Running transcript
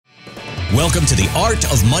Welcome to the Art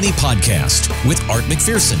of Money podcast with Art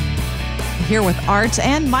McPherson. Here with Art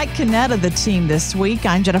and Mike Kinnett of the team this week.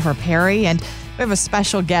 I'm Jennifer Perry, and we have a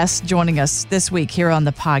special guest joining us this week here on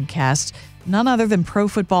the podcast. None other than Pro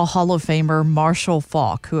Football Hall of Famer Marshall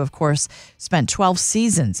Faulk, who, of course, spent 12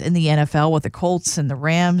 seasons in the NFL with the Colts and the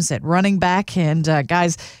Rams at running back. And,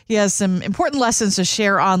 guys, he has some important lessons to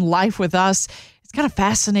share on life with us. It's kind of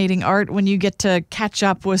fascinating, Art, when you get to catch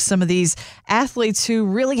up with some of these athletes who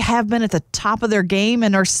really have been at the top of their game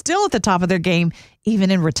and are still at the top of their game,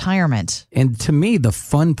 even in retirement. And to me, the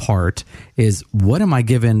fun part is, what am I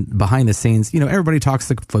given behind the scenes? You know, everybody talks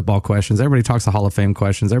the football questions, everybody talks the Hall of Fame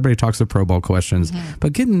questions, everybody talks the Pro Bowl questions,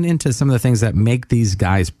 but getting into some of the things that make these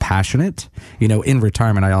guys passionate, you know, in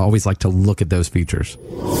retirement, I always like to look at those features.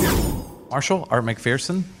 Marshall, Art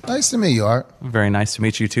McPherson. Nice to meet you, Art. Very nice to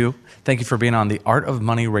meet you, too. Thank you for being on the Art of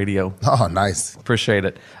Money radio. Oh, nice. Appreciate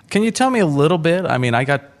it. Can you tell me a little bit? I mean, I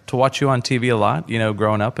got to watch you on TV a lot, you know,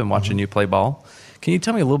 growing up and watching you play ball. Can you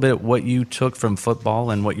tell me a little bit what you took from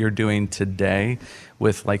football and what you're doing today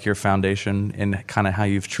with, like, your foundation and kind of how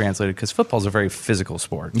you've translated? Because football is a very physical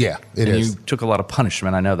sport. Yeah, it is. You took a lot of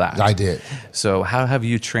punishment. I know that. I did. So how have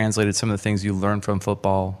you translated some of the things you learned from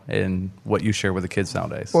football and what you share with the kids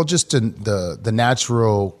nowadays? Well, just the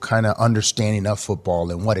natural kind of understanding of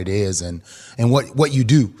football and what it is and what you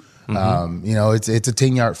do. You know, it's a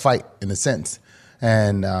 10-yard fight in a sense.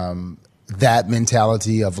 And that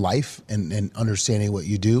mentality of life and understanding what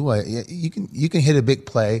you do, you can hit a big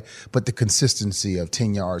play, but the consistency of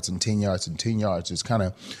 10 yards and 10 yards and 10 yards is kind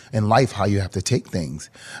of in life how you have to take things,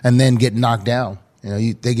 and then get knocked down. You know,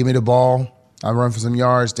 they give me the ball, I run for some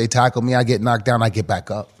yards, they tackle me, I get knocked down, I get back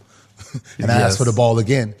up, and I ask for the ball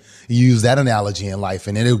again. You use that analogy in life,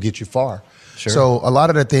 and it'll get you far. Sure. So a lot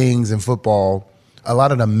of the things in football, a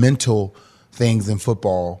lot of the mental things in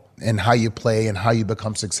football, and how you play and how you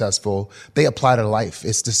become successful, they apply to life.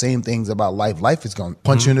 It's the same things about life. Life is going to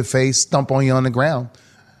punch you in the face, stomp on you on the ground.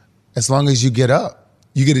 As long as you get up,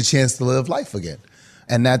 you get a chance to live life again.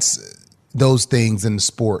 And that's those things in the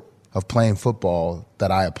sport of playing football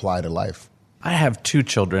that I apply to life. I have 2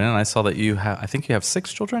 children, and I saw that you have, I think you have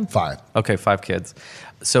 6 children? 5. Okay, 5 kids.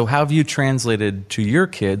 So how have you translated to your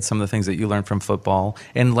kids some of the things that you learned from football?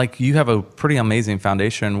 And, like, you have a pretty amazing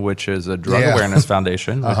foundation, which is a drug awareness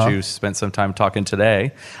foundation, which you spent some time talking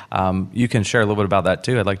today. You can share a little bit about that,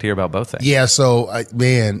 too. I'd like to hear about both things. Yeah, so,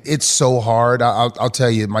 man, it's so hard. I'll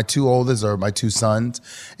tell you, my 2 oldest are my 2 sons,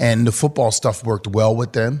 and the football stuff worked well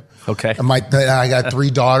with them. Okay. I got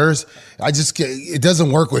 3 daughters. It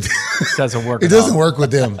doesn't work with them. It doesn't work. It doesn't work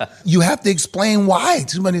with them. You have to explain why.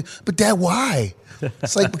 Too many, but Dad, why?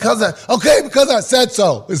 It's like, because I said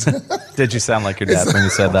so. Did you sound like your dad when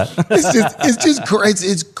you said that?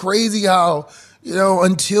 It's crazy how, you know,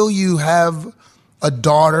 until you have a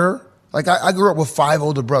daughter. Like, I grew up with 5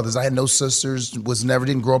 older brothers. I had no sisters.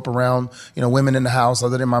 Didn't grow up around, you know, women in the house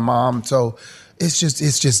other than my mom. So it's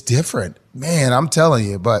just different, man. I'm telling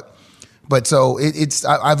you. But so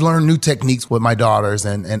I've learned new techniques with my daughters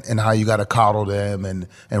and how you got to coddle them and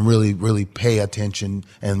really, really pay attention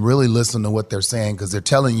and really listen to what they're saying, because they're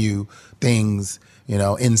telling you things, you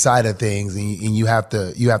know, inside of things, and you have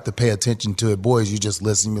to pay attention to it. Boys, you just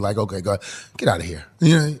listen and be like, okay, go, get out of here.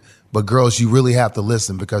 You know? But girls, you really have to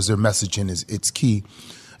listen, because their messaging it's key.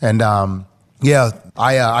 And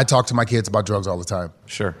I talk to my kids about drugs all the time.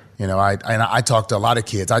 Sure. You know, I talk to a lot of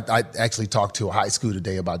kids. I actually talked to a high school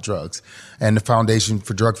today about drugs, and the Foundation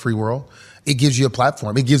for Drug-Free World. It gives you a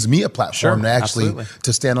platform. It gives me a platform to actually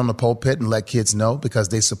to stand on the pulpit and let kids know, because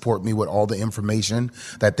they support me with all the information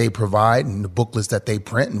that they provide and the booklets that they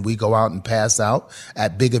print, and we go out and pass out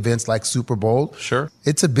at big events like Super Bowl. Sure.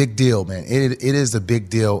 It's a big deal, man. It is a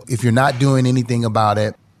big deal. If you're not doing anything about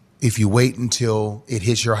it, if you wait until it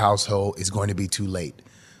hits your household, it's going to be too late.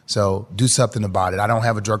 So do something about it. I don't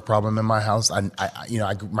have a drug problem in my house.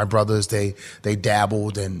 My brothers, they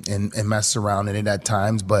dabbled and messed around in it at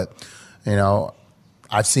times, but, you know,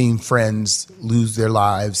 I've seen friends lose their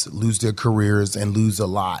lives, lose their careers, and lose a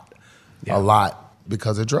lot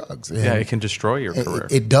because of drugs. And it can destroy your career.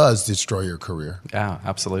 It does destroy your career. Yeah,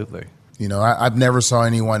 absolutely. You know, I've never saw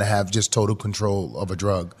anyone have just total control of a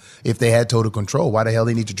drug. If they had total control, why the hell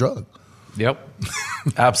they need the drug? Yep,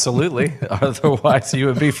 absolutely. Otherwise, you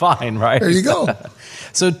would be fine, right? There you go.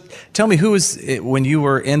 So tell me, who was, when you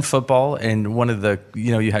were in football and one of the,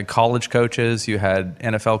 you know, you had college coaches, you had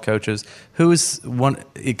NFL coaches, who was one,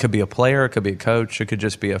 it could be a player, it could be a coach, it could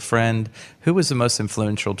just be a friend. Who was the most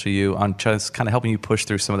influential to you on just kind of helping you push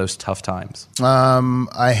through some of those tough times?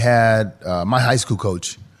 I had my high school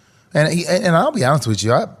coach. And I'll be honest with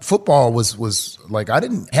you, football was like, I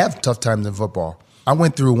didn't have tough times in football. I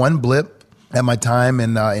went through one blip at my time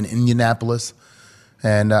in Indianapolis,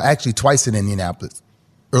 and actually twice in Indianapolis.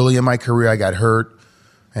 Early in my career, I got hurt,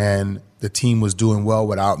 and the team was doing well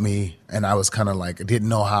without me, and I was kind of like, I didn't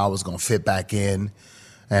know how I was going to fit back in,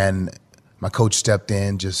 and my coach stepped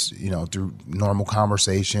in just, through normal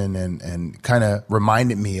conversation and kind of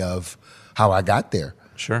reminded me of how I got there.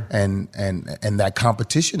 Sure. And that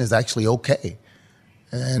competition is actually okay.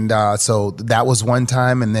 And so that was one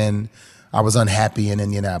time, and then I was unhappy in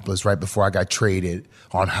Indianapolis right before I got traded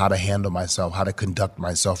on how to handle myself, how to conduct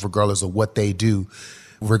myself, regardless of what they do,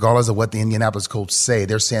 regardless of what the Indianapolis Colts say.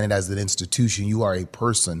 They're saying it as an institution. You are a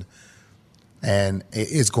person, and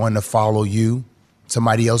it's going to follow you.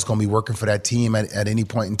 Somebody else going to be working for that team at any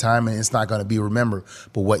point in time, and it's not going to be remembered.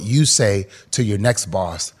 But what you say to your next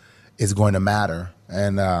boss is going to matter.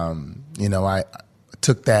 And, I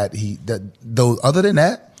took that. Though other than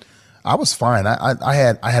that, I was fine. I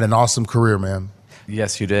had an awesome career, man.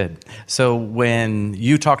 Yes, you did. So when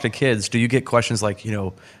you talk to kids, do you get questions like,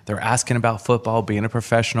 they're asking about football, being a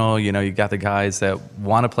professional, you got the guys that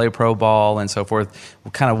want to play pro ball and so forth.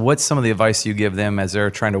 Kind of what's some of the advice you give them as they're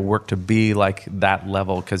trying to work to be like that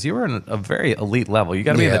level? Because you were in a very elite level. You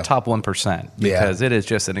got to be in the top 1% because it is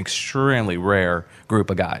just an extremely rare group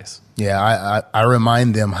of guys. Yeah, I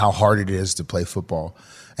remind them how hard it is to play football,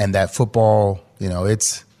 and that football,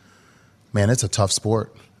 it's a tough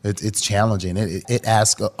sport. It's challenging. It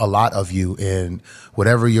asks a lot of you, and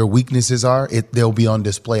whatever your weaknesses are, they'll be on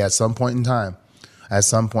display at some point in time.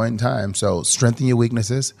 So strengthen your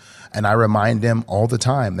weaknesses, and I remind them all the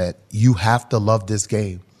time that you have to love this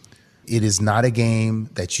game. It is not a game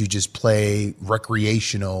that you just play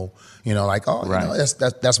recreational.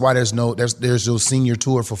 That's why there's no senior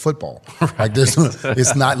tour for football. Right. Like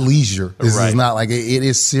it's not leisure. This is not like it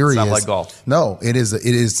is serious. It's not like golf. No, it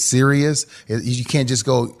is serious. You can't just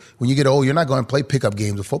go when you get old. You're not going to play pickup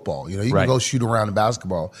games of football. You can go shoot around in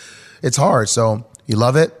basketball. It's hard. So you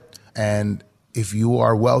love it, and if you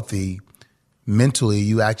are wealthy, mentally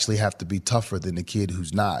you actually have to be tougher than the kid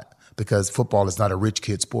who's not, because football is not a rich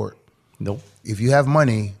kid sport. Nope. If you have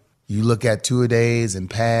money, you look at two-a-days and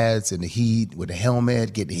pads and the heat with a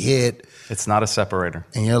helmet, getting hit. It's not a separator.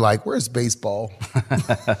 And you're like, where's baseball?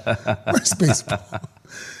 Where's baseball?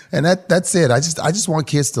 And that's it. I just want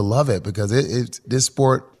kids to love it, because this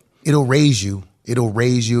sport, it'll raise you. It'll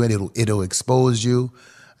raise you, and it'll expose you,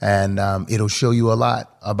 and it'll show you a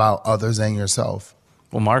lot about others and yourself.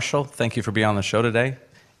 Well, Marshall, thank you for being on the show today.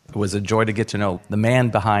 It was a joy to get to know the man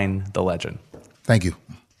behind the legend. Thank you.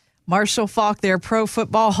 Marshall Faulk, their Pro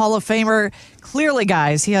Football Hall of Famer. Clearly,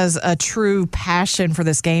 guys, he has a true passion for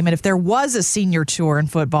this game. And if there was a senior tour in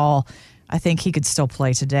football, I think he could still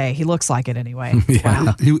play today. He looks like it anyway. Yeah,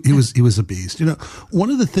 wow. He was a beast. One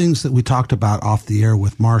of the things that we talked about off the air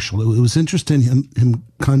with Marshall, it was interesting him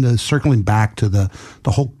kind of circling back to the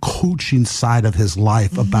whole coaching side of his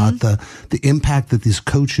life, about the impact that these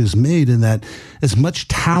coaches made, and that as much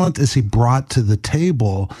talent as he brought to the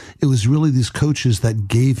table, it was really these coaches that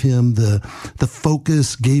gave him the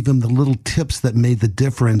focus, gave him the little tips that made the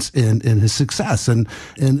difference in his success. And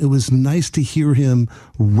it was nice to hear him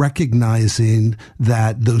recognizing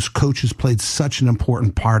that those coaches played such an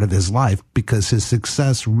important part of his life, because his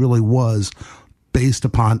success really was based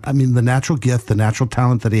upon, the natural gift, the natural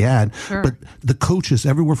talent that he had. Sure. But the coaches,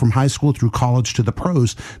 everywhere from high school through college to the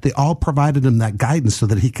pros, they all provided him that guidance so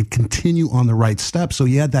that he could continue on the right steps. So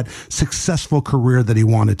he had that successful career that he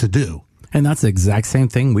wanted to do. And that's the exact same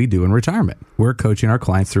thing we do in retirement. We're coaching our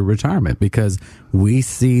clients through retirement, because we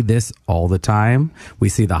see this all the time. We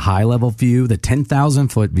see the high level view, the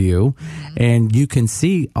 10,000-foot view, and you can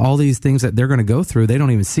see all these things that they're going to go through. They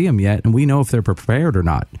don't even see them yet, and we know if they're prepared or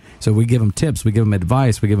not. So we give them tips, we give them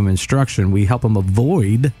advice, we give them instruction, we help them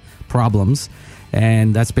avoid problems.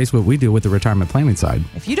 And that's basically what we do with the retirement planning side.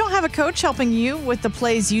 If you don't have a coach helping you with the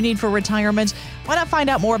plays you need for retirement, why not find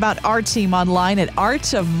out more about our team online at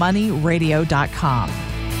artofmoneyradio.com.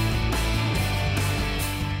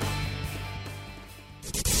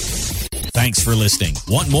 Thanks for listening.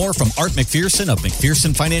 Want more from Art McPherson of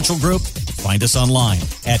McPherson Financial Group? Find us online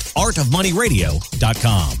at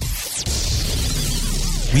artofmoneyradio.com.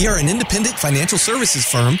 We are an independent financial services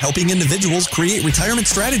firm helping individuals create retirement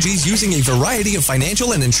strategies using a variety of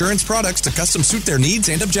financial and insurance products to custom suit their needs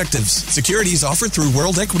and objectives. Securities offered through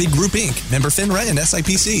World Equity Group, Inc., member FINRA and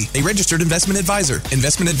SIPC, a registered investment advisor.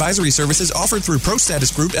 Investment advisory services offered through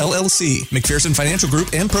ProStatus Group, LLC. McPherson Financial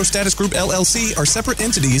Group and ProStatus Group, LLC are separate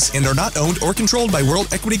entities and are not owned or controlled by World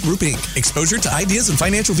Equity Group, Inc. Exposure to ideas and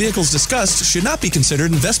financial vehicles discussed should not be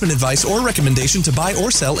considered investment advice or recommendation to buy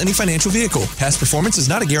or sell any financial vehicle. Past performance is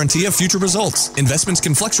not not a guarantee of future results. Investments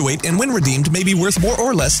can fluctuate and when redeemed may be worth more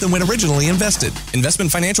or less than when originally invested.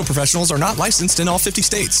 Investment financial professionals are not licensed in all 50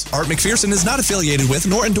 states. Art McPherson is not affiliated with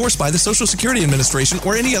nor endorsed by the Social Security Administration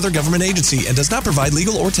or any other government agency and does not provide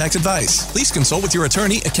legal or tax advice. Please consult with your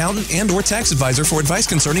attorney, accountant, and or tax advisor for advice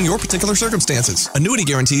concerning your particular circumstances. Annuity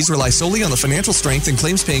guarantees rely solely on the financial strength and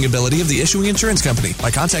claims paying ability of the issuing insurance company.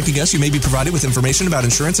 By contacting us, you may be provided with information about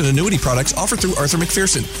insurance and annuity products offered through Arthur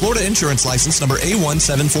McPherson, Florida Insurance License number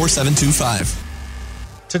A1774725.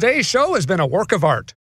 Today's show has been a work of art.